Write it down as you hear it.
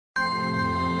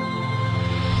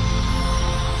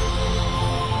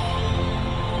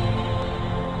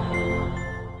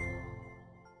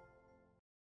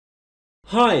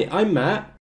Hi, I'm Matt.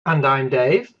 And I'm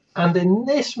Dave, and in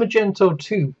this Magento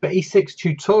 2 Basics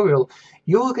tutorial,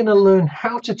 you're going to learn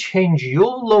how to change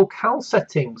your locale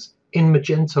settings in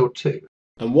Magento 2.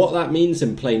 And what that means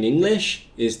in plain English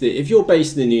is that if you're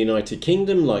based in the United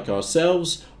Kingdom like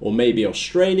ourselves, or maybe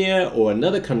Australia or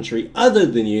another country other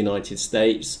than the United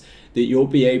States, that you'll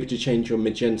be able to change your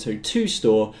Magento 2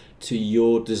 store to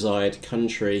your desired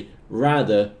country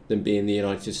rather than being the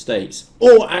United States.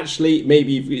 Or actually,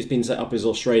 maybe if it's been set up as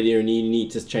Australia and you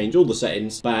need to change all the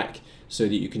settings back so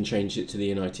that you can change it to the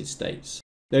United States.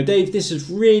 Now Dave, this is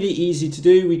really easy to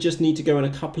do. We just need to go in a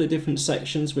couple of different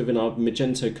sections within our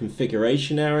Magento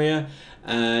configuration area.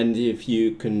 And if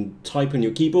you can type on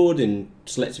your keyboard and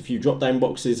select a few drop-down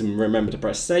boxes and remember to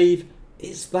press save,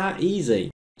 it's that easy.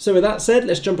 So with that said,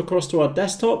 let's jump across to our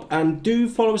desktop and do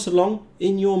follow us along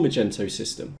in your Magento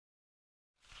system.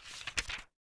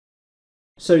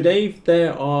 So Dave,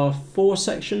 there are 4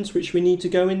 sections which we need to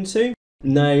go into.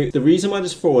 Now, the reason why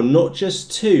there's 4, not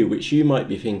just 2, which you might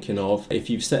be thinking of if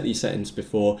you've set these settings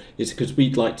before, is because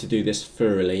we'd like to do this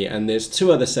thoroughly. And there's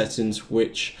 2 other settings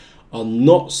which are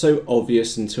not so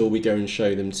obvious until we go and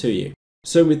show them to you.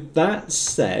 So with that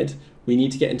said, we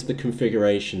need to get into the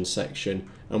configuration section,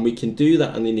 and we can do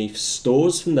that underneath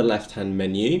stores from the left-hand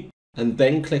menu and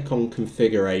then click on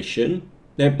configuration.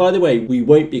 Now, by the way, we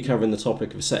won't be covering the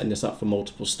topic of setting this up for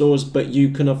multiple stores, but you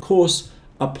can of course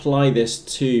apply this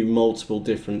to multiple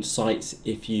different sites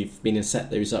if you've been and set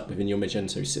those up within your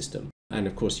Magento system. And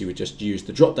of course you would just use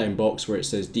the drop down box where it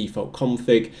says default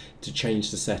config to change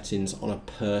the settings on a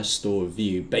per store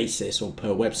view basis or per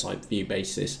website view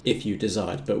basis if you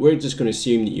desired. But we're just going to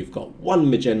assume that you've got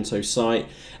one Magento site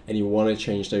and you want to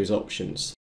change those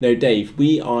options. Now Dave,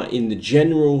 we are in the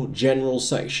general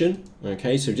section.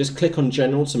 Okay, so just click on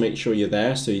general to make sure you're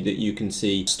there so that you can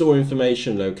see store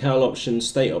information, locale options,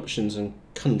 state options and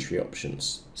country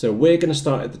options. So we're going to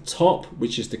start at the top,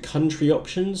 which is the country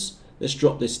options. Let's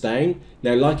drop this down.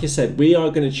 Now, like I said, we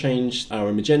are going to change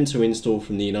our Magento install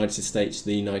from the United States to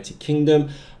the United Kingdom.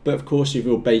 But of course, if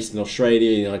you're based in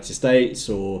Australia, United States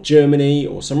or Germany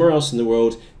or somewhere else in the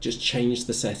world, just change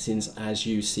the settings as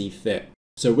you see fit.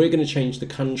 So we're going to change the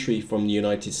country from the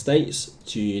United States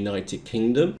to United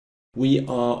Kingdom. We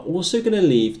are also going to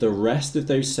leave the rest of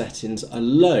those settings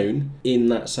alone in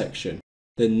that section.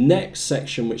 The next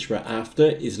section which we're after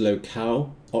is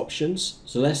locale options.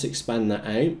 So let's expand that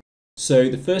out. So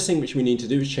the first thing which we need to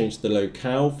do is change the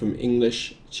locale from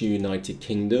English to United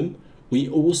Kingdom. We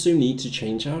also need to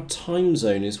change our time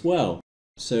zone as well.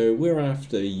 So we're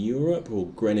after Europe or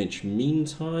Greenwich Mean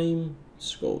Time.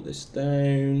 Scroll this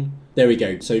down. There we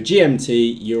go. So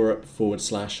GMT Europe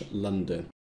 / London.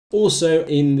 Also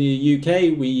in the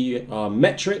UK, we are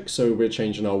metric, so we're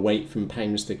changing our weight from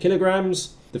pounds to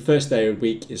kilograms. The first day of the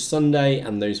week is Sunday,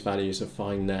 and those values are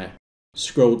fine there.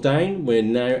 Scroll down, we're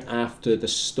now after the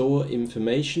store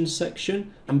information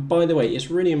section. And by the way,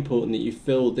 it's really important that you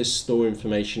fill this store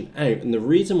information out. And the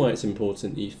reason why it's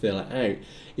important that you fill it out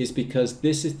is because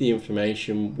this is the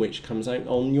information which comes out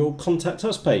on your Contact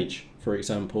Us page, for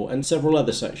example, and several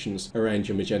other sections around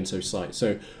your Magento site.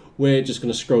 So we're just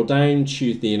going to scroll down,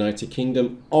 choose the United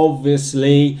Kingdom.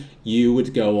 Obviously, you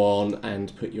would go on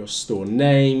and put your store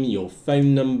name, your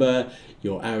phone number,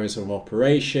 your hours of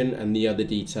operation, and the other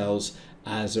details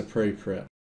as appropriate.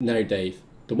 Now, Dave,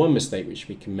 the one mistake which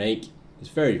we can make is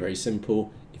very, very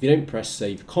simple. If you don't press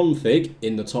Save Config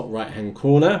in the top right-hand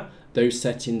corner, those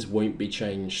settings won't be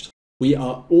changed. We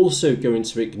are also going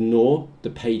to ignore the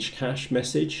page cache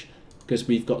message because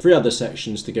we've got 3 other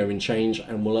sections to go and change,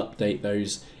 and we'll update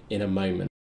those in a moment.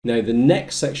 Now, the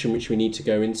next section which we need to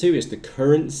go into is the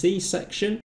currency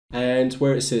section. And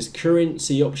where it says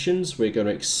currency options, we're going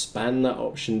to expand that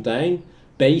option down.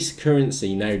 Base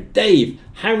currency. Now, Dave,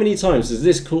 how many times has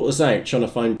this caught us out trying to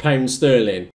find pound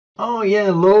sterling? Oh yeah,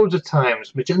 loads of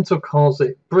times. Magento calls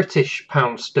it British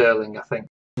pound sterling, I think.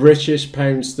 British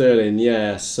pound sterling,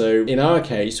 yeah. So in our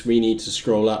case, we need to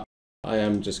scroll up. I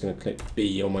am just going to click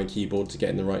B on my keyboard to get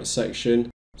in the right section.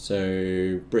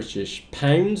 So British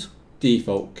pound,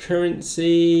 default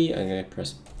currency. I'm going to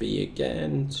press B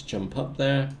again to jump up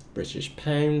there. British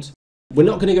pound. We're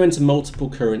not going to go into multiple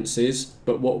currencies,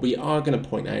 but what we are going to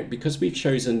point out, because we've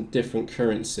chosen different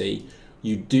currency,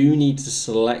 you do need to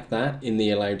select that in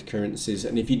the allowed currencies.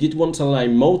 And if you did want to allow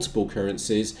multiple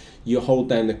currencies, you hold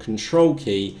down the control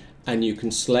key and you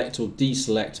can select or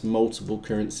deselect multiple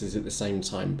currencies at the same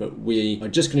time. But we are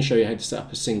just going to show you how to set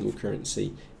up a single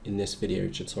currency in this video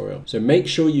tutorial. So make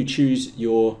sure you choose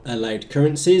your allowed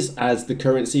currencies as the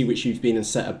currency which you've been and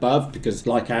set above, because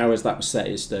like ours, that was set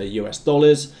as the US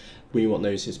dollars. We want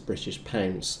those as British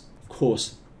pounds. Of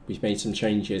course, we've made some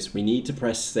changes. We need to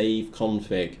press Save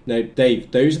Config. Now,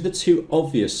 Dave, those are the two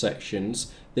obvious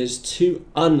sections. There's two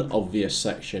unobvious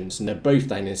sections, and they're both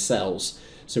down in cells.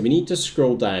 So we need to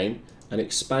scroll down and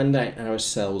expand out our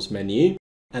cells menu.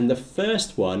 And the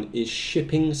first one is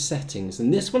shipping settings.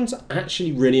 And this one's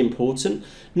actually really important,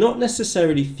 not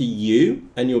necessarily for you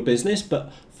and your business,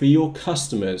 but for your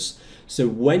customers. So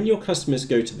when your customers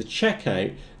go to the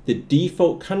checkout, the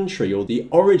default country or the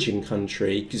origin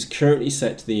country is currently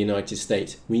set to the United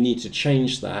States. We need to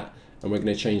change that, and we're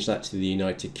going to change that to the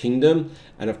United Kingdom.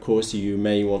 And of course, you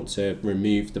may want to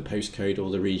remove the postcode or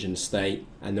the region state.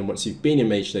 And then once you've been and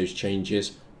made those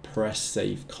changes, press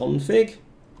Save Config.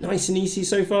 Nice and easy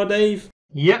so far, Dave?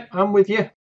 Yep, I'm with you.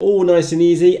 All nice and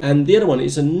easy. And the other one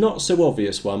is a not so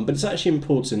obvious one, but it's actually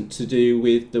important to do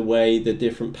with the way the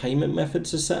different payment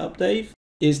methods are set up, Dave,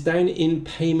 is down in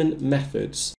payment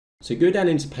methods. So go down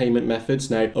into payment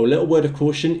methods. Now, a little word of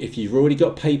caution, if you've already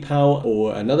got PayPal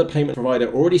or another payment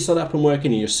provider already set up and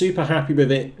working and you're super happy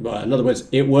with it, well, in other words,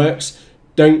 it works,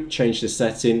 don't change the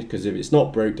setting, because if it's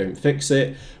not broke, don't fix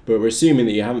it. But we're assuming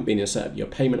that you haven't been able to set up your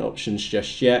payment options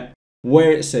just yet.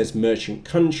 Where it says merchant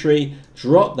country,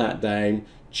 drop that down,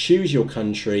 choose your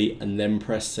country, and then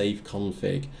press Save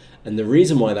Config. And the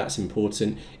reason why that's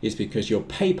important is because your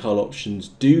PayPal options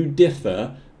do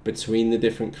differ between the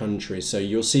different countries. So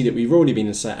you'll see that we've already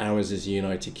been set ours as the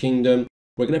United Kingdom.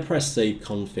 We're going to press Save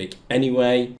Config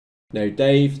anyway. Now,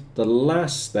 Dave, the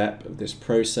last step of this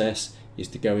process is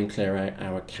to go and clear out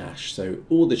our cache. So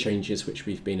all the changes which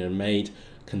we've been and made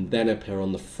can then appear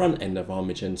on the front end of our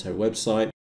Magento website.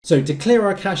 So to clear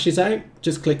our caches out,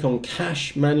 just click on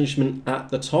Cache Management at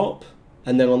the top.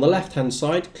 And then on the left-hand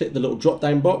side, click the little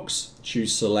drop-down box,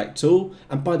 choose Select All.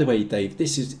 And by the way, Dave,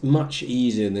 this is much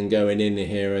easier than going in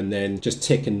here and then just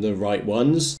ticking the right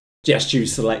ones. Just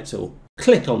choose Select All.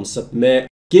 Click on Submit,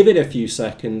 give it a few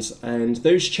seconds, and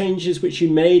those changes which you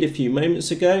made a few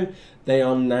moments ago, they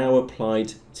are now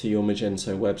applied to your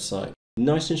Magento website.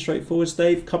 Nice and straightforward,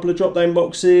 Dave. Couple of drop-down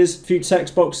boxes, a few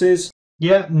text boxes.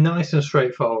 Yeah, nice and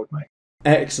straightforward, mate.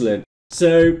 Excellent.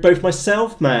 So both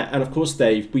myself, Matt, and of course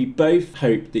Dave, we both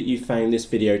hope that you found this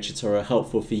video tutorial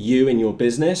helpful for you and your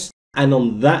business. And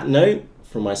on that note,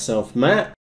 from myself,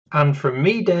 Matt. And from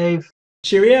me, Dave.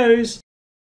 Cheerios.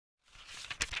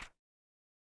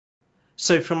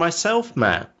 So from myself,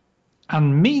 Matt.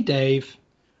 And me, Dave.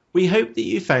 We hope that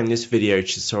you found this video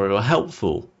tutorial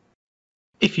helpful.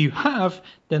 If you have,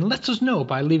 then let us know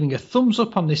by leaving a thumbs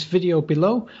up on this video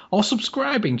below or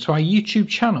subscribing to our YouTube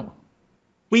channel.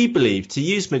 We believe to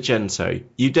use Magento,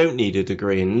 you don't need a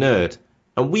degree in Nerd,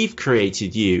 and we've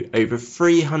created you over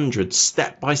 300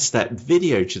 step-by-step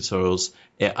video tutorials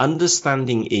at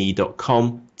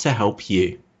understandinge.com to help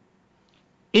you.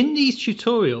 In these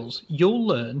tutorials, you'll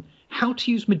learn how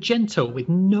to use Magento with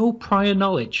no prior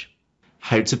knowledge,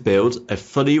 how to build a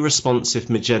fully responsive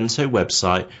Magento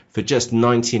website for just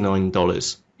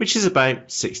 $99, which is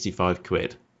about 65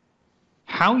 quid.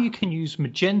 How you can use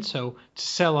Magento to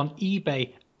sell on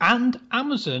eBay and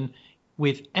Amazon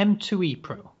with M2E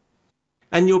Pro.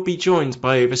 And you'll be joined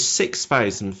by over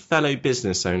 6,000 fellow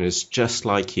business owners just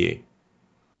like you.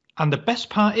 And the best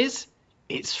part is,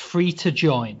 it's free to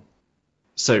join.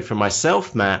 So from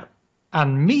myself, Matt.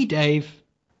 And me, Dave.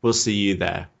 We'll see you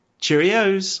there.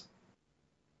 Cheerios!